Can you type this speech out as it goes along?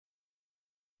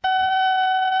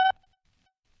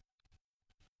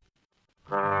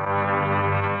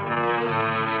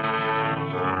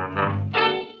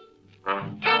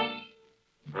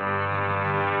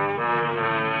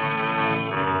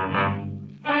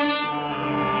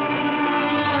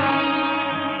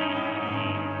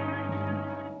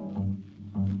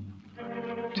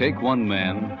Take one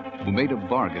man who made a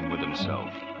bargain with himself.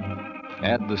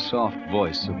 Add the soft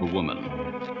voice of a woman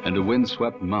and a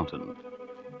windswept mountain.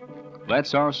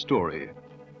 That's our story,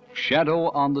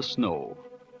 Shadow on the Snow,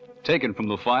 taken from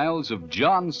the files of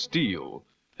John Steele,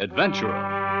 adventurer.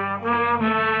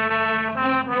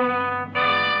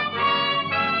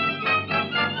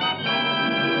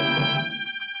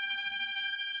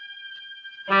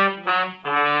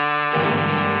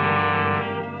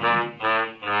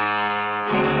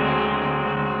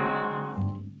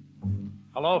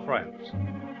 Hello, friends.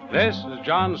 This is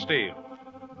John Steele.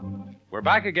 We're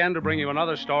back again to bring you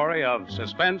another story of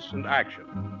suspense and action.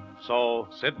 So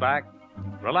sit back,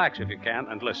 relax if you can,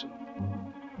 and listen.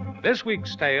 This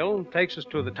week's tale takes us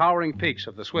to the towering peaks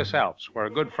of the Swiss Alps, where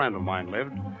a good friend of mine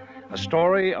lived, a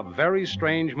story of very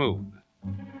strange mood.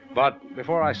 But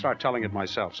before I start telling it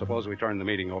myself, suppose we turn the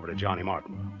meeting over to Johnny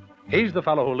Martin. He's the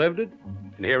fellow who lived it,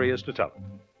 and here he is to tell it.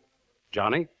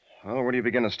 Johnny? Oh, where do you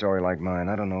begin a story like mine?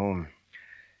 I don't know.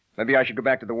 Maybe I should go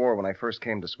back to the war when I first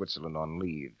came to Switzerland on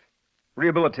leave.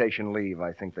 Rehabilitation leave,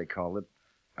 I think they called it.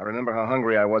 I remember how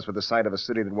hungry I was for the sight of a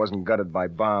city that wasn't gutted by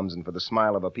bombs and for the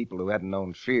smile of a people who hadn't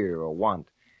known fear or want.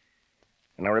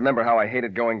 And I remember how I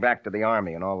hated going back to the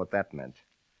army and all that that meant.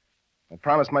 I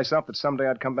promised myself that someday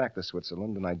I'd come back to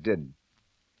Switzerland, and I did.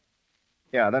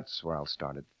 Yeah, that's where I'll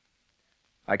start it.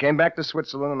 I came back to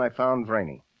Switzerland and I found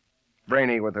Vreni.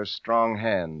 Vreni with her strong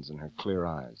hands and her clear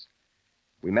eyes.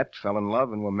 We met, fell in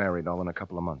love, and were married all in a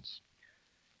couple of months.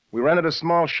 We rented a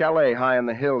small chalet high in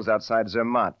the hills outside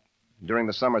Zermatt. During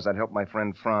the summers, I'd help my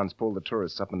friend Franz pull the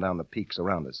tourists up and down the peaks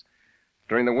around us.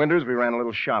 During the winters, we ran a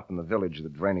little shop in the village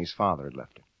that Vreni's father had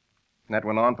left her. And that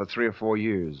went on for 3 or 4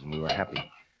 years, and we were happy.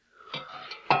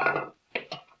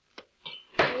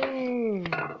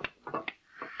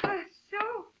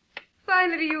 So,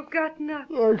 finally you've gotten up.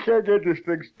 I can't get this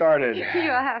thing started. You're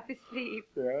half asleep.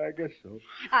 Yeah, I guess so.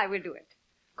 I will do it.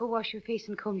 Go wash your face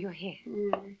and comb your hair.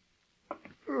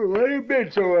 Where you been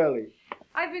so early?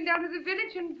 I've been down to the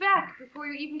village and back before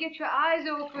you even get your eyes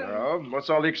open. Oh, what's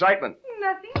all the excitement?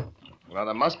 Nothing. Well,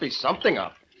 there must be something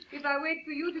up. If I wait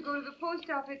for you to go to the post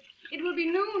office, it will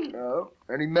be noon. Oh,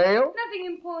 any mail? Nothing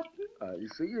important. You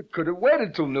see, you could have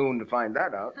waited till noon to find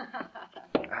that out.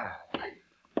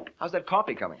 How's that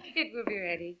coffee coming? It will be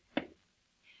ready.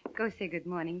 Go say good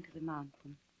morning to the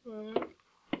mountain.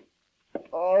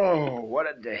 Oh, what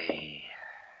a day.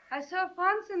 I saw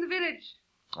Franz in the village.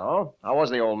 Oh? How was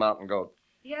the old mountain goat?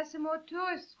 He has some more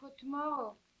tourists for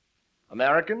tomorrow.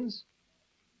 Americans?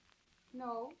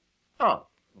 No. Oh,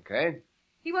 okay.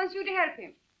 He wants you to help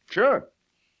him. Sure.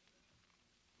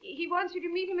 He wants you to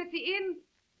meet him at the inn.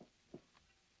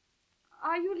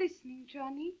 Are you listening,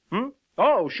 Johnny?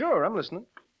 Oh, sure, I'm listening.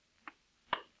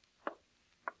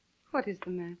 What is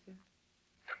the matter?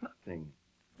 Nothing.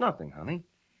 Nothing, honey.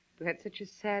 You had such a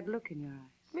sad look in your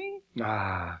eyes. Me?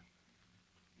 Ah.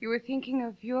 You were thinking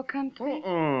of your country?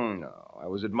 No, I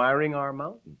was admiring our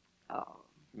mountain. Oh.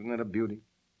 Isn't that a beauty?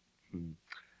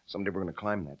 Someday we're going to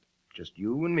climb that. Just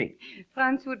you and me.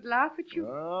 Franz would laugh at you.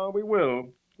 Oh, we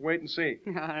will. Wait and see.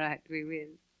 All right, we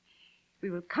will. We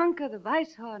will conquer the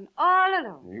Weisshorn all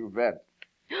alone. You bet.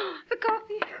 The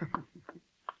coffee.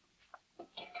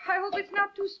 I hope it's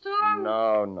not too strong.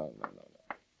 No.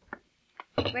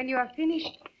 When you are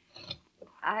finished,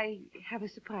 I have a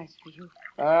surprise for you.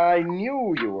 I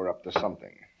knew you were up to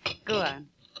something. Go on.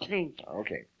 Drink.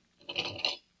 Okay.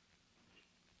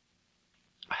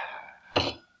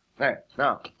 There.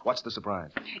 Now, what's the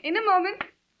surprise? In a moment.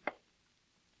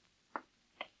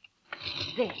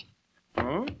 There.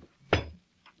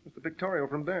 It's the Victoria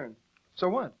from Bern. So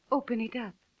what? Open it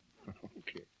up.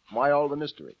 Okay. Why all the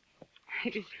mystery?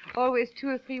 It is always 2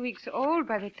 or 3 weeks old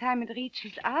by the time it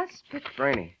reaches us, but...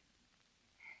 Brainy.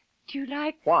 Do you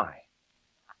like... Why?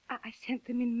 I sent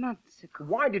them in months ago.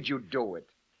 Why did you do it?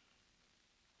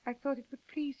 I thought it would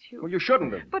please you. Well, you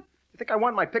shouldn't have. But... You think I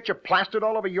want my picture plastered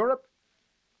all over Europe?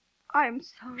 I'm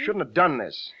sorry. You shouldn't have done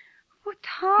this. What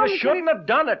harm? You shouldn't have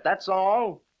done it, that's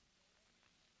all.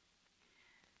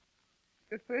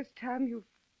 The first time you've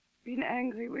been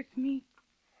angry with me.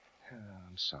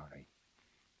 I'm sorry.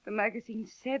 The magazine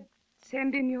said,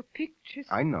 send in your pictures.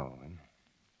 I know.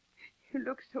 You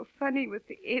look so funny with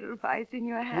the edelweiss in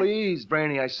your hand. Please,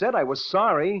 Brainy, I said I was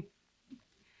sorry.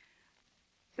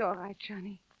 It's all right,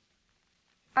 Johnny.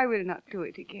 I will not do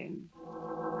it again.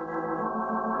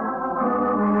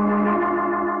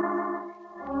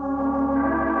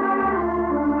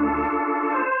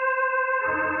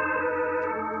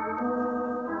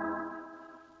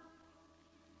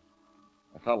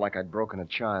 I felt like I'd broken a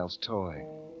child's toy.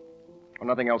 Well,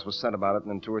 nothing else was said about it,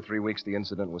 and in 2 or 3 weeks, the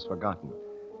incident was forgotten.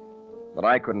 But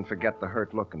I couldn't forget the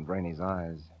hurt look in Brainy's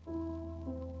eyes.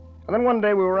 And then one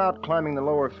day we were out climbing the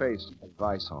lower face of the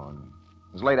Weisshorn.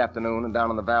 It was late afternoon, and down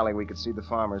in the valley we could see the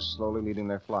farmers slowly leading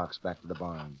their flocks back to the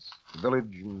barns. The village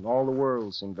and all the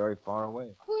world seemed very far away.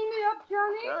 Pull me up,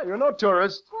 Johnny. Yeah, you're no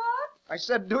tourist. What? I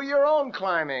said do your own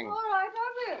climbing. All right,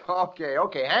 I will.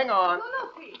 Okay, hang on. No,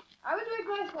 please. I will do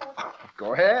it myself.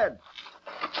 Go ahead.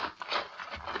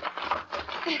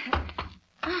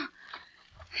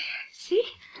 See?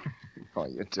 Oh,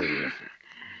 you're terrific.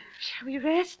 Shall we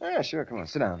rest? Yeah, sure. Come on,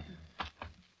 sit down.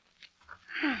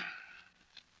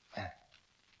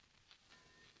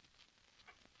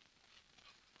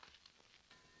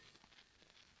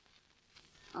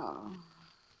 Oh,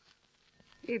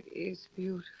 it is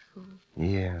beautiful.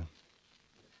 Yeah.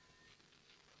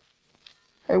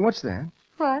 Hey, what's that?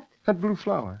 What? That blue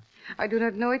flower. I do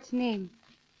not know its name.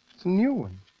 It's a new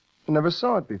one. I never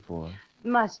saw it before.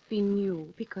 Must be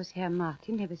new, because Herr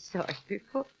Martin never saw it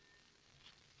before.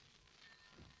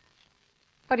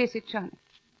 What is it, Johnny?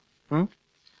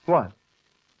 What?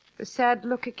 The sad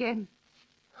look again.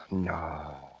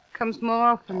 No. Comes more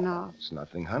often now. It's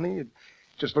nothing, honey. It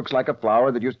just looks like a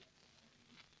flower that used...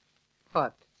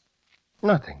 What?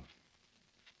 Nothing.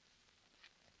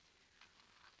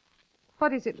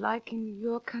 What is it like in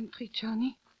your country,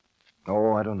 Johnny?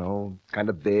 Oh, I don't know. Kind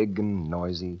of big and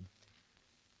noisy.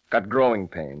 Got growing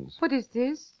pains. What is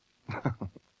this?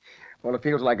 Well, it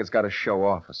feels like it's got to show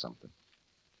off or something.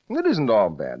 It isn't all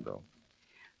bad, though.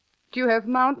 Do you have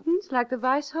mountains like the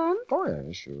Weisshorn? Oh,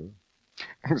 yeah, sure.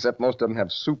 Except most of them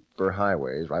have super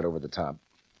highways right over the top.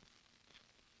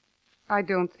 I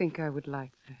don't think I would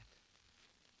like that.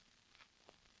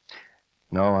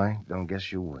 No, I don't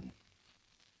guess you would.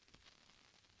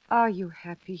 Are you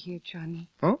happy here, Johnny?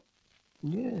 Huh?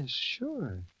 Yes,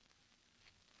 sure.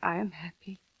 I am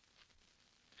happy.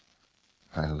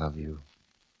 I love you.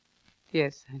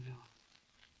 Yes, I know.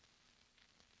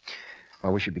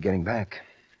 Well, we should be getting back.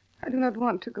 I do not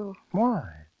want to go. Why?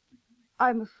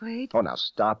 I'm afraid. Oh, now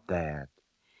stop that.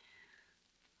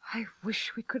 I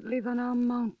wish we could live on our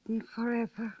mountain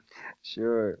forever.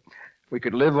 Sure. We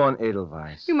could live on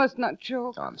Edelweiss. You must not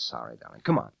joke. Oh, I'm sorry, darling.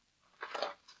 Come on.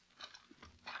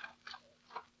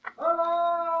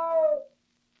 Hello!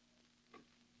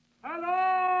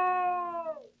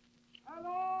 Hello!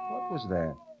 Hello! What was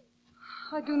that?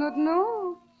 I do not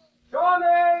know.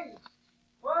 Johnny!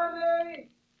 Wendy!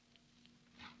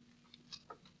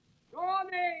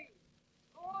 Johnny!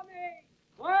 Johnny!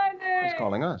 Wendy! He's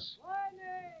calling us.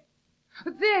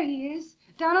 Wendy! There he is,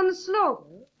 down on the slope.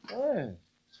 Yeah,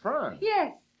 it's Franz.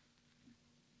 Yes.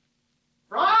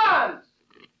 Franz!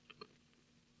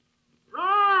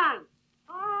 Franz!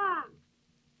 Franz!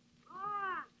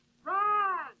 Franz!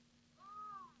 Franz!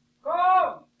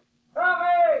 Come!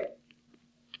 Hurry!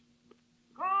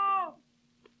 Come!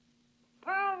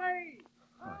 Hurry!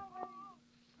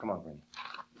 Come on, Brady.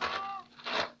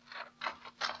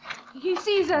 He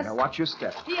sees us. Now watch your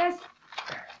step. Yes.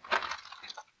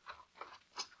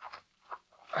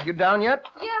 Are you down yet?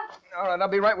 Yeah. All right, I'll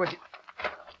be right with you.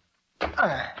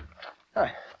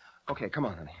 Okay, come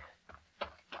on, honey.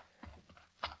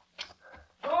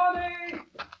 Johnny!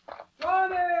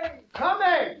 Johnny!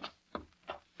 Coming!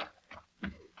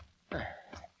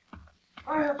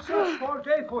 I have searched all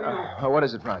day for you. What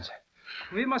is it, Franz?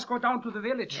 We must go down to the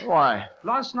village. Why?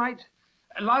 Last night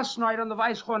on the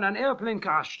Weisshorn, an airplane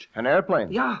crashed. An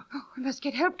airplane? Yeah, Oh, we must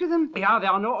get help to them. there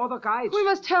are no other guides. We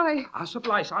must hurry. Our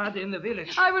supplies are in the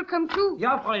village. I will come too.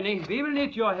 Yeah, Brenny, we will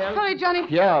need your help. Hurry, Johnny.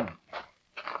 Yeah.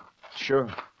 Sure.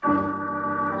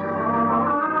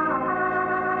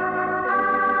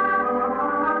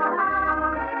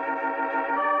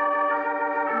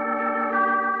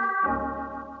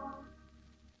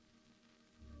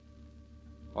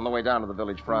 On the way down to the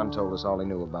village, Franz told us all he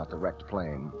knew about the wrecked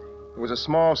plane. It was a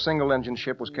small single-engine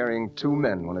ship was carrying 2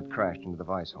 men when it crashed into the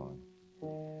Weisshorn.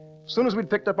 As soon as we'd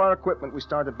picked up our equipment, we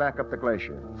started back up the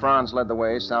glacier. Franz led the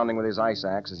way, sounding with his ice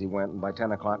axe as he went, and by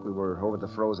 10 o'clock we were over the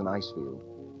frozen ice field.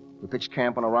 We pitched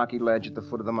camp on a rocky ledge at the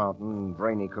foot of the mountain, and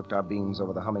Brainy cooked our beans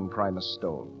over the humming Primus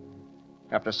stove.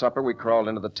 After supper, we crawled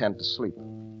into the tent to sleep.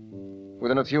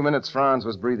 Within a few minutes, Franz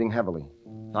was breathing heavily.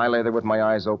 I lay there with my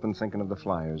eyes open, thinking of the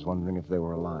flyers, wondering if they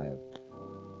were alive.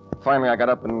 Finally, I got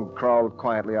up and crawled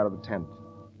quietly out of the tent.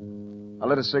 I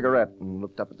lit a cigarette and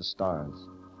looked up at the stars.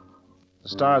 The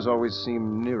stars always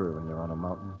seem nearer when you're on a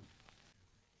mountain.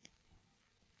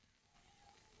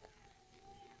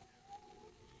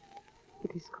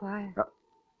 It is quiet.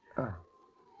 Oh,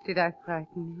 Did I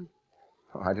frighten you?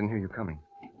 I didn't hear you coming.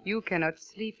 You cannot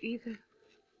sleep either.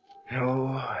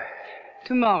 No.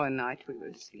 Tomorrow night we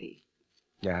will sleep.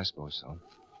 Yeah, I suppose so.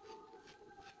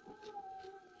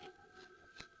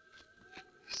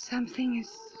 Something is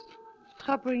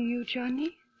troubling you,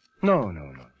 Johnny? No.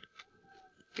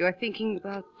 You are thinking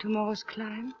about tomorrow's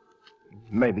climb?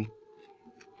 Maybe.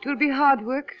 It will be hard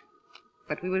work,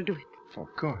 but we will do it. Of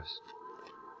course.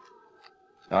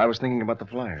 I was thinking about the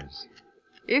flyers.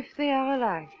 If they are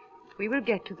alive, we will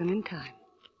get to them in time.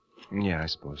 Yeah, I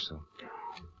suppose so.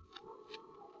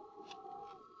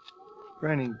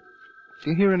 Granny, do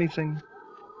you hear anything?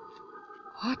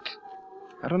 What?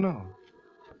 I don't know.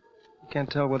 I can't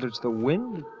tell whether it's the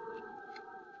wind.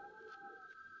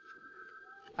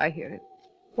 I hear it.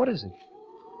 What is it?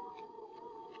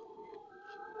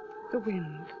 The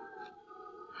wind.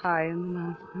 High in the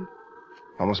mountain.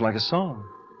 Almost like a song.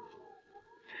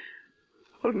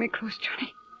 Hold me close,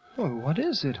 Johnny. Oh, what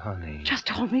is it, honey? Just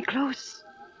hold me close.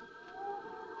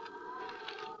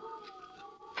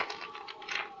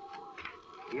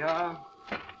 Yeah,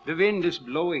 the wind is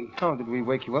blowing. Oh, did we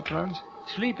wake you up, Franz?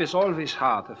 Sleep is always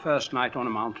hard the first night on a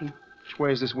mountain. Which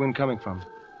way is this wind coming from?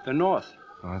 The north.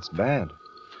 Oh, that's bad.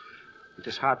 It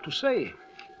is hard to say.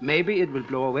 Maybe it will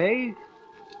blow away,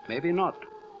 maybe not.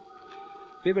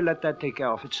 We will let that take care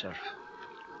of itself.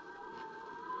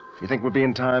 You think we'll be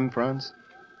in time, Franz?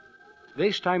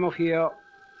 This time of year,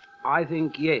 I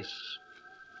think yes.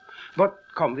 But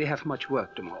come, we have much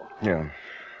work tomorrow. Yeah.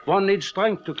 One needs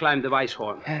strength to climb the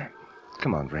Weisshorn.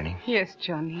 Come on, Granny. Yes,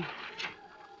 Johnny.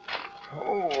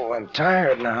 Oh, I'm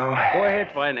tired now. Go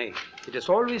ahead, Brenny. It is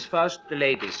always first the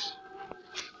ladies.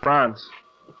 Franz,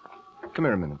 come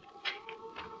here a minute.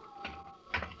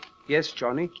 Yes,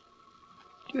 Johnny?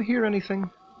 Do you hear anything?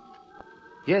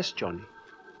 Yes, Johnny.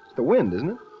 It's the wind, isn't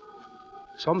it?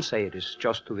 Some say it is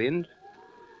just the wind.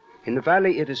 In the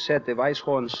valley, it is said the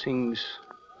Weisshorn sings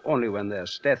only when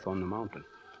there's death on the mountain.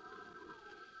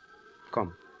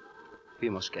 Come, we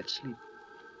must get sleep.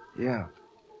 Yeah.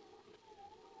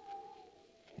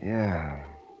 Yeah.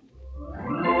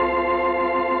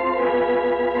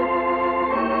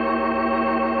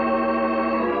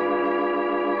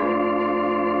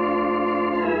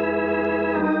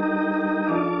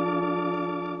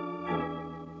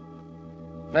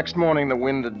 Next morning, the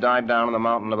wind had died down and the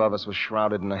mountain above us was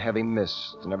shrouded in a heavy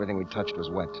mist, and everything we touched was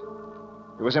wet.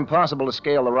 It was impossible to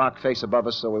scale the rock face above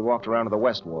us, so we walked around to the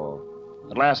west wall.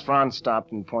 At last, Franz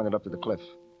stopped and pointed up to the cliff.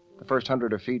 The first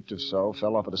 100 feet or so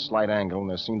fell off at a slight angle, and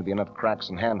there seemed to be enough cracks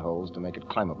and handholds to make it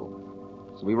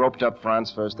climbable. So we roped up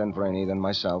Franz first, then Vreni, then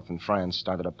myself, and Franz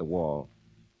started up the wall.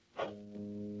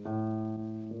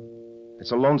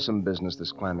 It's a lonesome business,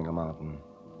 this climbing a mountain.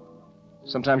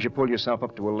 Sometimes you pull yourself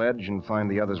up to a ledge and find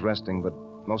the others resting, but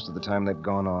most of the time they've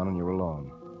gone on and you're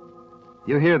alone.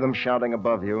 You hear them shouting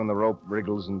above you, and the rope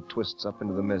wriggles and twists up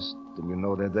into the mist, and you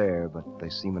know they're there, but they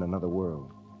seem in another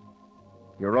world.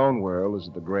 Your own world is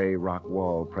the gray rock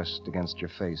wall pressed against your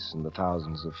face and the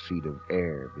thousands of feet of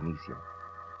air beneath you.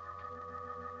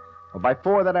 Well, by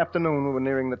 4 that afternoon, we were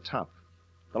nearing the top.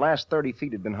 The last 30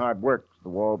 feet had been hard work. The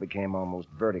wall became almost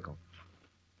vertical.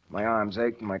 My arms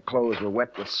ached and my clothes were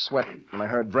wet with sweat, and I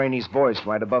heard Brainey's voice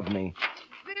right above me.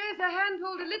 There's a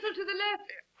handhold a little to the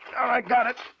left. Oh, I got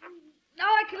it. Now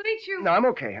I can reach you. No, I'm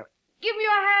okay. Give me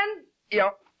your hand. Yeah.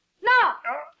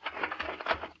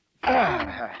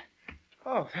 Now.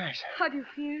 Oh, thanks. How do you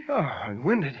feel? Oh, I'm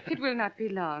winded. It will not be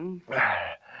long.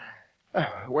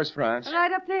 Where's Franz?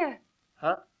 Right up there.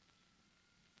 Huh?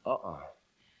 Uh-oh.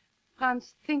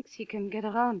 Franz thinks he can get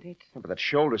around it. But that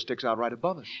shoulder sticks out right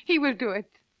above us. He will do it.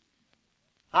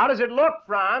 How does it look,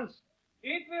 Franz?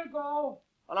 It will go.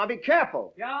 Well, now be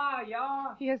careful. Yeah.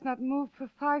 He has not moved for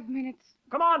 5 minutes.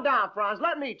 Come on down, Franz.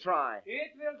 Let me try.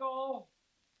 It will go.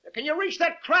 Can you reach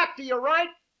that crack to your right?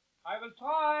 I will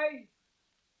try.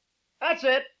 That's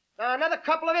it. Now, another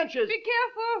couple of inches. Be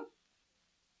careful.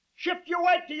 Shift your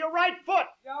weight to your right foot.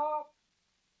 Yeah.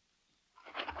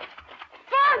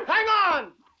 Franz! Hang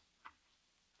on!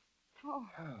 Oh,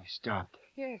 he stopped.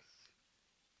 yes.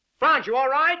 Franz, you all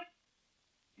right?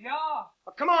 Yeah.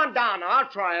 Well, come on down now. I'll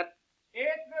try it.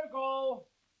 It will go.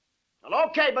 Well,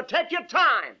 okay, but take your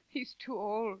time. He's too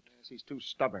old. Yes, he's too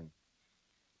stubborn.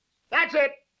 That's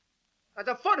it. There's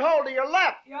a foothold to your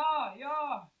left.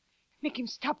 Yeah. Make him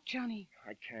stop, Johnny.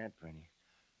 I can't, Rennie.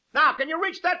 Now, can you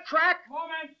reach that crack?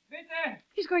 Moment, bitte.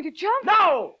 He's going to jump.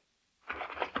 No!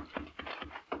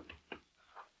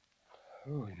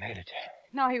 Oh, he made it.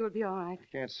 Now he will be all right. I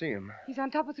can't see him. He's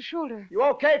on top of the shoulder. You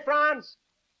okay, Franz?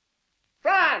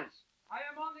 Franz! I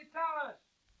am on the terrace.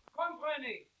 Come,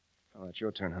 Brenny. Oh, it's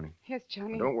your turn, honey. Yes,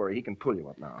 Johnny. Don't worry, he can pull you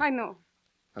up now. I know.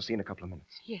 I'll see you in a couple of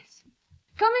minutes. Yes.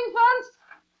 Coming, Franz?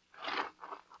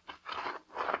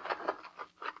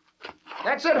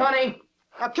 That's it, honey.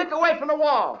 Now kick away from the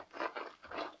wall.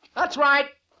 That's right.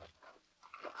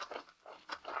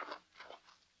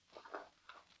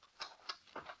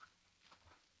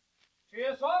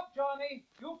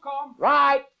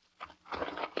 Right.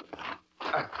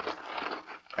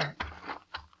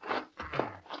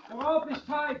 The rope is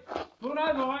tight. Do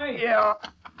not worry. Yeah.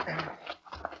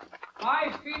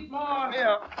 5 feet more.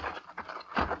 Yeah.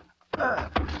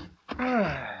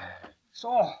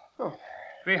 So,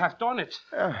 we have done it.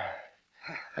 Are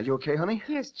you okay, honey?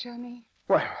 Yes, Johnny.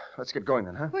 Well, let's get going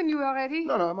then, huh? When you are ready.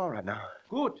 No, I'm all right now.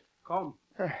 Good. Come.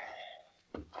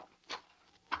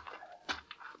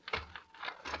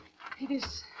 It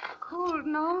is cold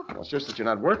now. Well, it's just that you're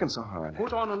not working so hard.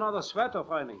 Put on another sweater,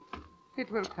 Franny.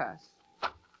 It will pass.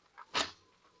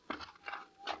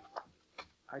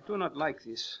 I do not like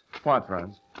this. What,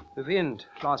 Franz? The wind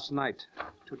last night.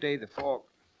 Today the fog.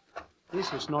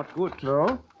 This is not good.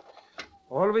 No?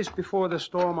 Always before the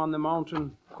storm on the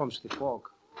mountain comes the fog.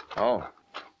 Oh.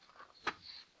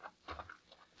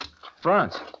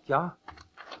 Franz, Yeah?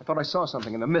 I thought I saw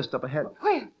something in the mist up ahead.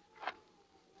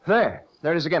 Where?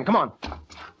 There it is again. Come on.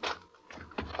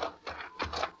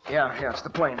 Yeah, it's the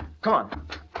plane. Come on.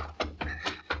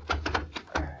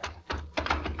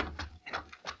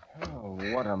 Oh,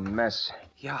 what a mess.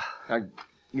 Yeah.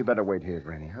 You better wait here,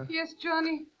 Granny, huh? Yes,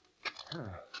 Johnny.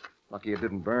 Lucky it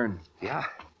didn't burn. Yeah.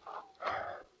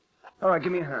 All right,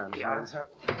 give me a hand. Yeah. Franz.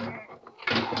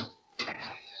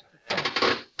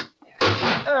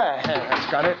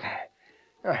 That's got it.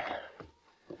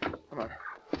 Come on.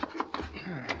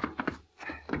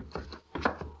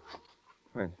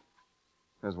 Wait.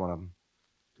 There's one of them.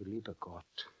 Du lieber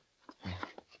Gott.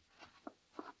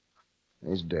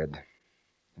 He's dead.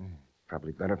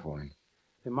 Probably better for him.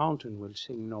 The mountain will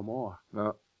sing no more.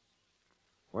 No.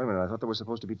 Wait a minute. I thought there was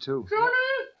supposed to be 2. Johnny!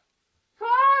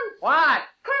 Franz! What?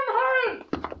 Come, hurry!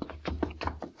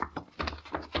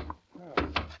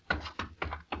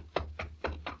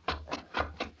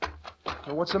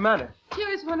 Well, what's the matter? Here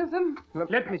is one of them.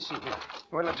 Let me see him.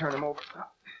 Well, I'll turn him over.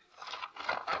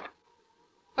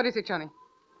 What is it, Johnny?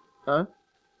 Huh?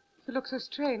 You look so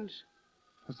strange.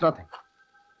 It's nothing.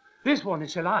 This one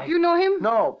is alive. You know him?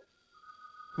 No.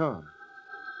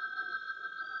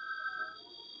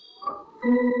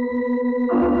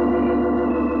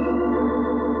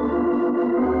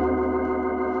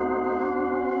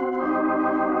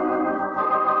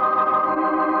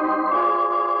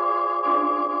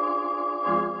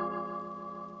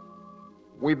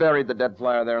 We buried the dead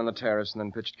flyer there on the terrace and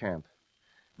then pitched camp.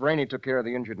 Rainey took care of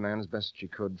the injured man as best she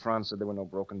could. Franz said there were no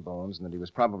broken bones and that he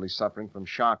was probably suffering from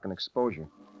shock and exposure.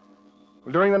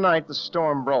 Well, during the night, the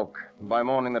storm broke. And by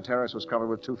morning, the terrace was covered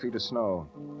with 2 feet of snow.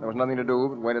 There was nothing to do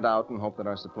but wait it out and hope that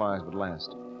our supplies would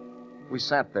last. We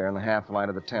sat there in the half light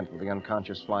of the tent with the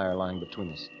unconscious flyer lying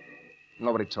between us.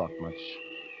 Nobody talked much.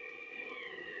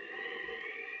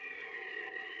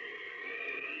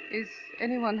 Is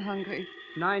anyone hungry?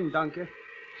 Nein, danke.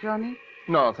 Johnny?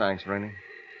 No, thanks, Rainey.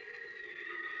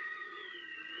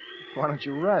 Why don't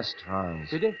you rest, Franz?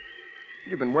 Bitte?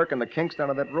 You've been working the kinks down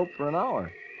of that rope for an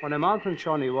hour. On a mountain,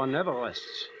 Johnny, one never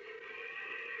rests.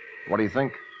 What do you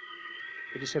think?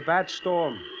 It is a bad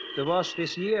storm. The worst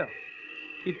this year.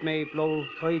 It may blow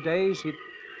 3 days. It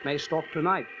may stop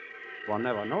tonight. One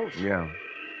never knows. Yeah.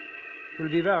 It will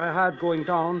be very hard going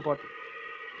down, but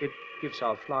it gives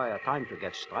our flyer time to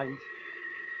get strength.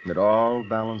 It all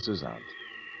balances out.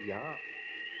 Yeah.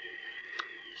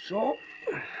 So,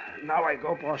 now I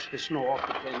go brush the snow off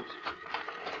the tent.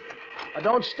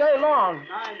 Don't stay long.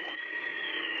 Nein.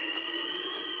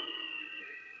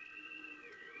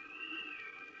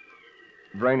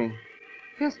 Brainy,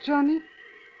 Yes, Johnny?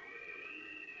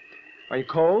 are you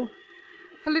cold?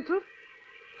 A little?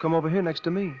 Come over here next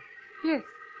to me. Yes.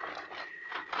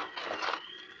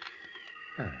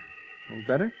 Any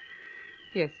better?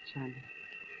 Yes, Johnny.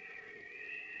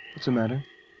 What's the matter?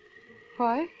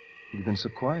 Why? You've been so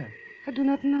quiet. I do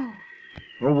not know.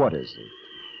 Well, what is it?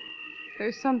 There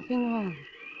is something wrong.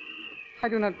 I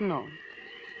do not know.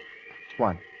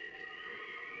 What?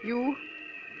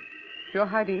 You're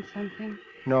hiding something.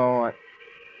 No,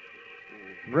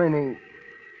 Brainy.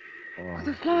 Oh,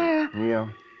 the flyer. Yeah.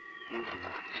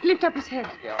 Lift up his head.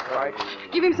 Yeah, all right.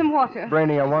 Give him some water.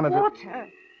 Brainy, I wanted to... Water.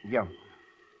 Yeah.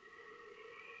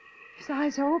 His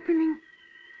eyes are opening.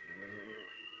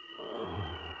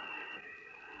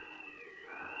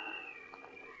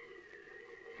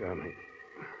 Johnny.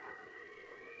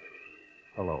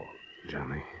 Hello,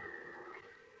 Johnny.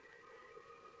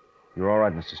 You're all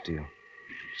right, Mr. Steele.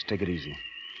 Just take it easy.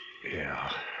 Yeah.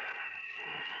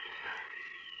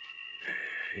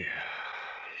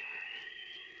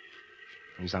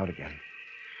 He's out again.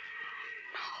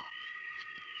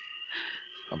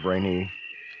 Oh, Brainy.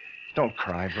 Don't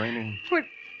cry, Brainy. Well,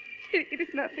 it is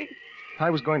nothing. I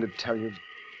was going to tell you.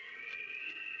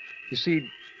 You see,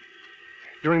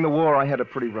 During the war, I had a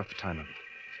pretty rough time of it.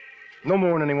 No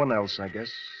more than anyone else, I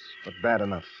guess, but bad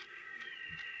enough.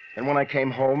 And when I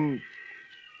came home,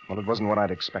 well, it wasn't what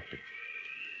I'd expected.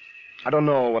 I don't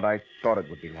know what I thought it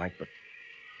would be like, but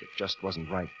it just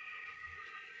wasn't right.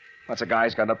 Lots of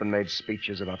guys got up and made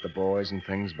speeches about the boys and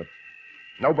things, but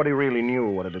nobody really knew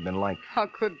what it had been like. How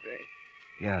could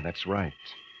they? Yeah, that's right.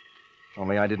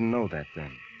 Only I didn't know that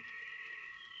then.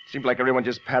 Seemed like everyone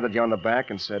just patted you on the back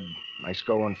and said, nice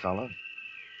going, fella.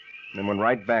 And then went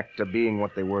right back to being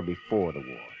what they were before the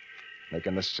war,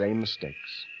 making the same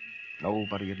mistakes.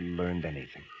 Nobody had learned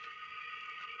anything.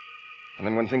 And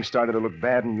then when things started to look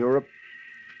bad in Europe,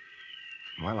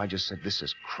 well, I just said, this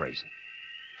is crazy.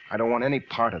 I don't want any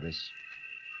part of this.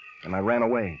 And I ran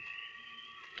away.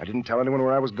 I didn't tell anyone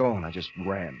where I was going. I just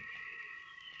ran.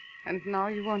 And now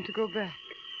you want to go back?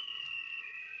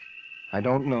 I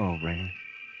don't know, Raina.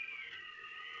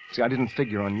 See, I didn't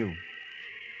figure on you.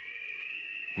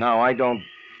 Now, I don't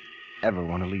ever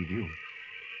want to leave you.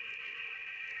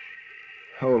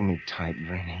 Hold me tight,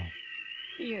 Raina.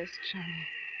 Yes, Johnny.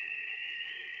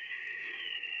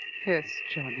 Yes,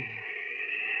 Johnny.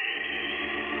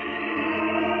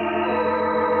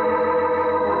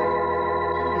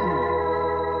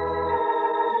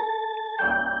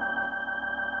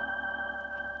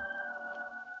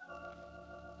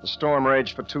 The storm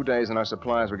raged for 2 days, and our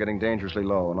supplies were getting dangerously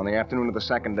low. And on the afternoon of the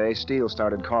second day, Steele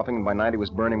started coughing, and by night he was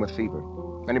burning with fever.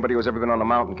 Anybody who's ever been on a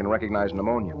mountain can recognize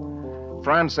pneumonia.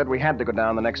 Franz said we had to go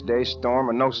down the next day, storm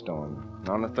or no storm.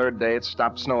 On the third day, it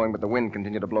stopped snowing, but the wind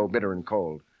continued to blow bitter and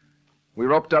cold. We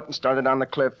roped up and started down the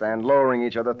cliff, and lowering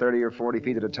each other 30 or 40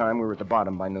 feet at a time, we were at the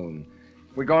bottom by noon.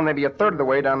 We'd gone maybe a third of the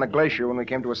way down the glacier when we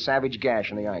came to a savage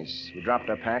gash in the ice. We dropped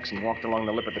our packs and walked along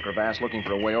the lip of the crevasse looking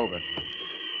for a way over.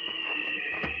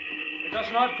 It does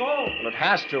not go. Well, it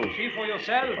has to. See for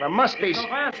yourself. But it must be. The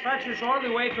crevasse stretches all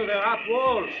the way to the rock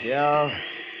walls. Yeah.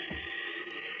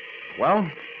 Well,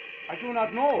 I do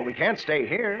not know. we can't stay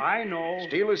here. I know.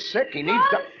 Steele is sick. He needs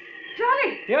Franz!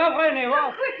 Johnny! Yeah, René, Come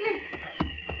what? quickly.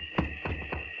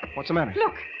 What's the matter?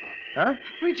 Look, Huh?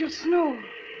 ridge of snow.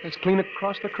 It's clean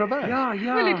across the crevasse.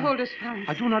 Yeah. Will it hold us, Franz?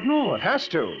 I do not know. Well, it has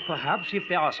to. Perhaps if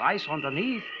there is ice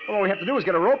underneath, Well, all we have to do is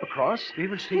get a rope across. we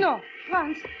will see. No,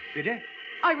 Franz, Bitte?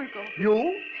 I will go.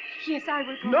 You? Yes, I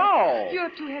will go. No. You're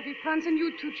too heavy, Franz, and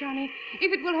you too, Johnny.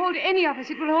 If it will hold any of us,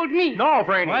 it will hold me. No,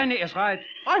 Brainy. René is right.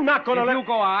 I'm not going to If let... you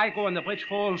go or I go and the bridge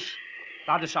falls,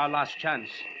 that is our last chance.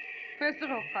 Where's the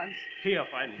rope, Franz? Here,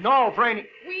 René. No, Brainy.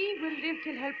 We will live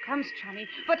till help comes, Johnny.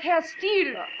 But Herr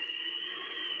Steele...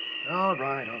 All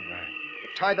right.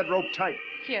 But tie that rope tight.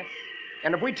 Yes.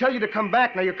 And if we tell you to come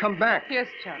back, now you come back. Yes,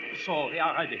 Johnny. So, we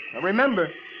are ready. Now remember.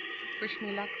 Wish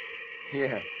me luck.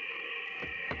 Yeah.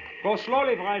 Go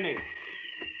slowly, René.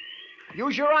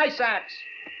 Use your ice axe.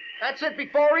 That's it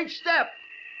before each step.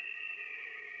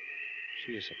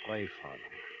 She is a brave father.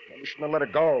 We shouldn't have let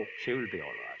her go. She will be all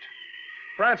right.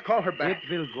 Franz, call her back.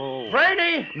 It will go.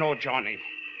 Brainy! No, Johnny.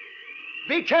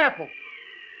 Be careful.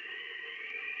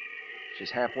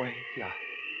 She's halfway. Yeah.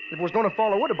 If it was going to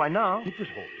fall, it would have by now. It will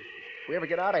hold. If we ever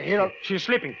get out of here... She's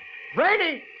slipping.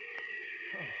 Brainy!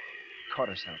 Oh, caught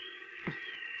herself.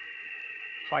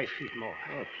 5 feet more.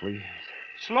 Oh, please.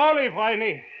 Slowly,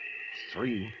 René.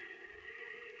 3.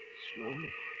 Slowly.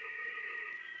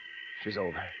 She's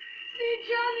over. See,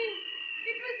 Johnny,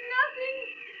 it was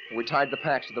nothing. We tied the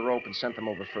packs to the rope and sent them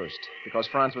over first. Because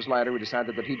Franz was lighter, we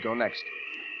decided that he'd go next.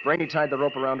 Brainy tied the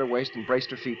rope around her waist and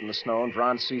braced her feet in the snow, and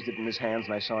Franz seized it in his hands,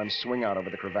 and I saw him swing out over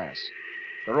the crevasse.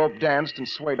 The rope danced and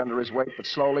swayed under his weight, but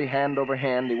slowly, hand over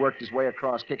hand, he worked his way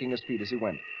across, kicking his feet as he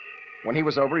went. When he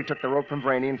was over, he took the rope from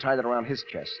Brainy and tied it around his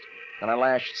chest. Then I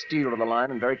lashed Steele to the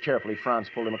line, and very carefully Franz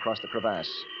pulled him across the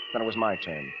crevasse. Then it was my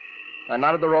turn. I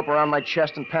knotted the rope around my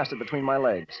chest and passed it between my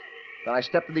legs. Then I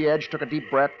stepped to the edge, took a deep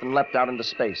breath, and leapt out into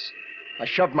space. I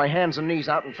shoved my hands and knees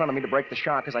out in front of me to break the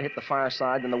shock as I hit the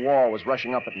fireside, and the wall was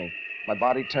rushing up at me. My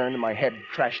body turned, and my head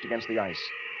crashed against the ice.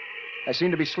 I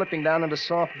seemed to be slipping down into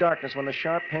soft darkness when the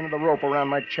sharp pain of the rope around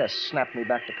my chest snapped me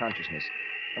back to consciousness.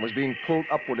 I was being pulled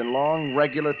upward in long,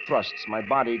 regular thrusts, my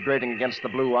body grating against the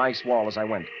blue ice wall as I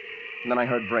went. And then I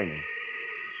heard Brainy.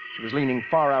 She was leaning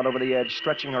far out over the edge,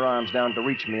 stretching her arms down to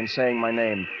reach me and saying my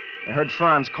name. I heard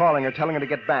Franz calling her, telling her to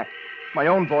get back. My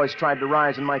own voice tried to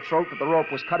rise in my throat, but the rope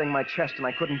was cutting my chest and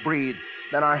I couldn't breathe.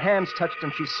 Then our hands touched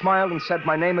and she smiled and said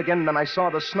my name again, and then I saw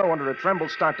the snow under her tremble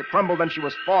start to crumble, then she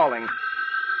was falling.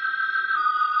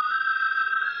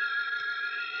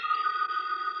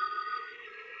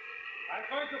 I'm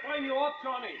going to bring you up,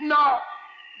 Johnny. No!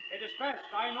 It is best,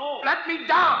 I know. Let me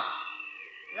down!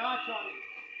 Yeah, Johnny.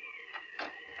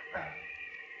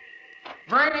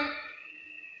 Brainy!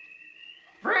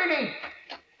 Brainy!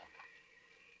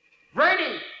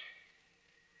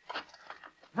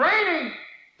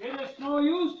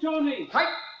 I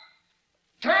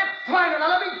can't find it. Now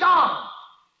let me down.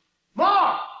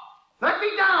 More. Let me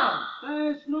down.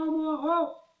 There's no more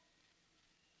hope.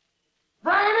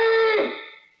 Brady!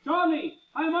 Johnny,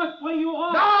 I must bring you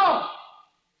off. No!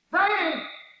 Brady!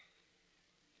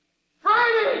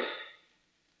 Brady!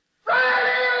 Brady!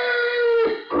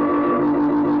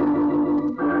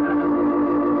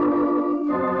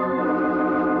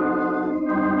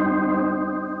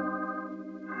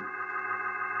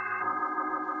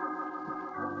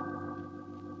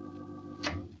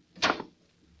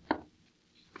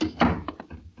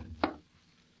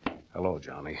 Hello,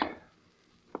 Johnny.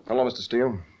 Hello, Mr.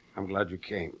 Steele. I'm glad you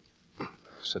came.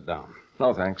 Sit down.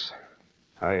 No, thanks.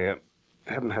 I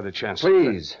haven't had a chance.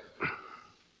 Please.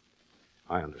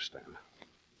 I understand.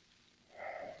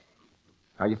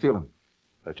 How you feeling?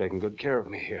 They're taking good care of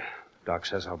me here. Doc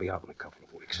says I'll be out in a couple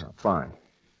of weeks. Fine.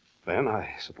 Then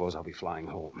I suppose I'll be flying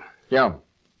home. Yeah.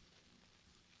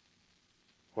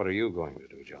 What are you going to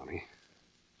do, Johnny?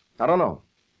 I don't know.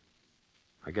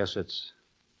 I guess it's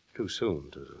too soon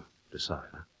to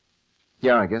decide. Huh?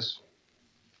 Yeah, I guess.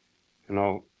 You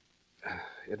know,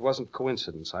 it wasn't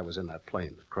coincidence I was in that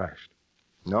plane that crashed.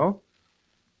 No?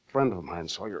 A friend of mine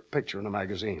saw your picture in a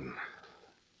magazine.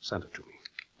 Sent it to me.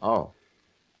 Oh.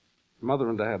 Your mother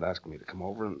and Dad asked me to come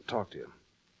over and talk to you.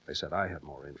 They said I had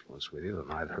more influence with you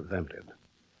than either of them did.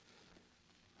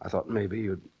 I thought maybe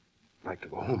you'd like to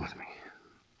go home with me.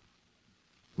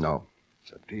 No.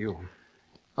 It's up to you.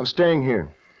 I'm staying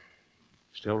here.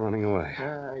 Still running away.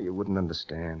 You wouldn't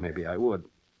understand. Maybe I would.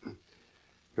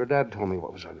 Your dad told me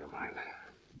what was on your mind.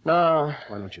 No.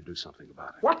 Why don't you do something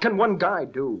about it? What can one guy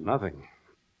do? Nothing,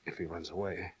 if he runs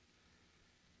away.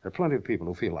 There are plenty of people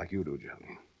who feel like you do,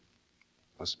 Johnny.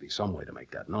 Must be some way to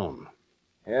make that known.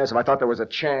 Yes, if I thought there was a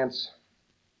chance.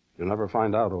 You'll never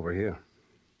find out over here.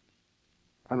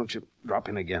 Why don't you drop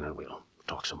in again and we'll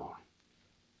talk some more.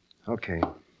 Okay.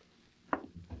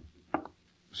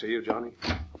 See you, Johnny?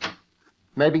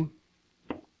 Maybe.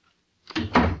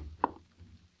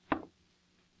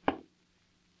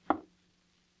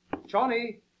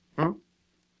 Johnny!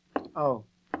 Oh.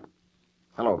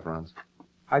 Hello, Franz.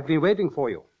 I've been waiting for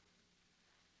you.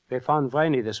 They found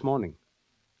Vreni this morning.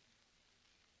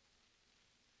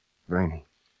 Vreni.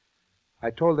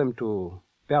 I told them to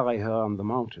bury her on the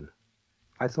mountain.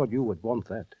 I thought you would want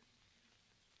that.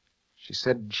 She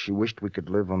said she wished we could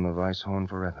live on the Weisshorn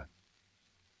forever.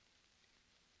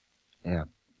 Yeah.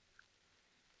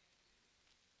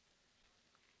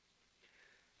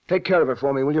 Take care of her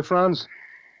for me, will you, Franz?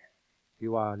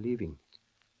 You are leaving.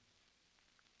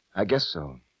 I guess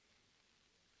so.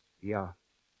 Yeah.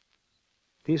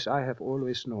 This I have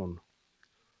always known.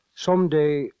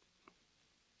 Someday,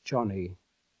 Johnny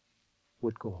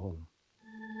would go home.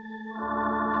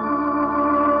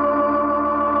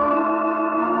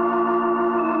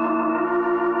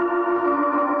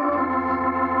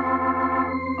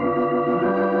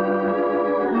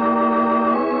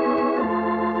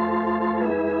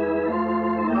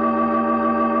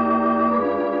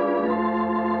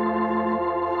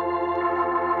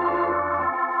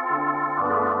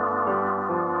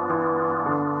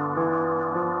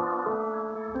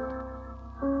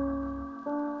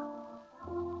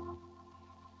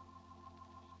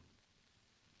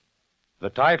 The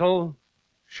title,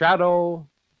 Shadow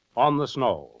on the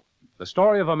Snow. The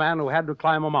story of a man who had to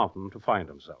climb a mountain to find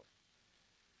himself.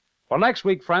 Well, next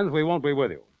week, friends, we won't be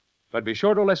with you. But be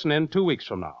sure to listen in 2 weeks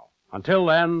from now. Until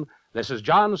then, this is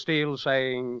John Steele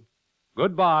saying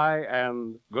goodbye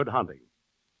and good hunting.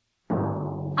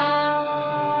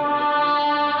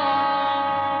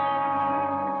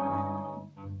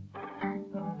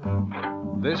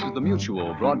 This is the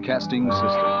Mutual Broadcasting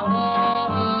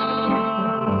System.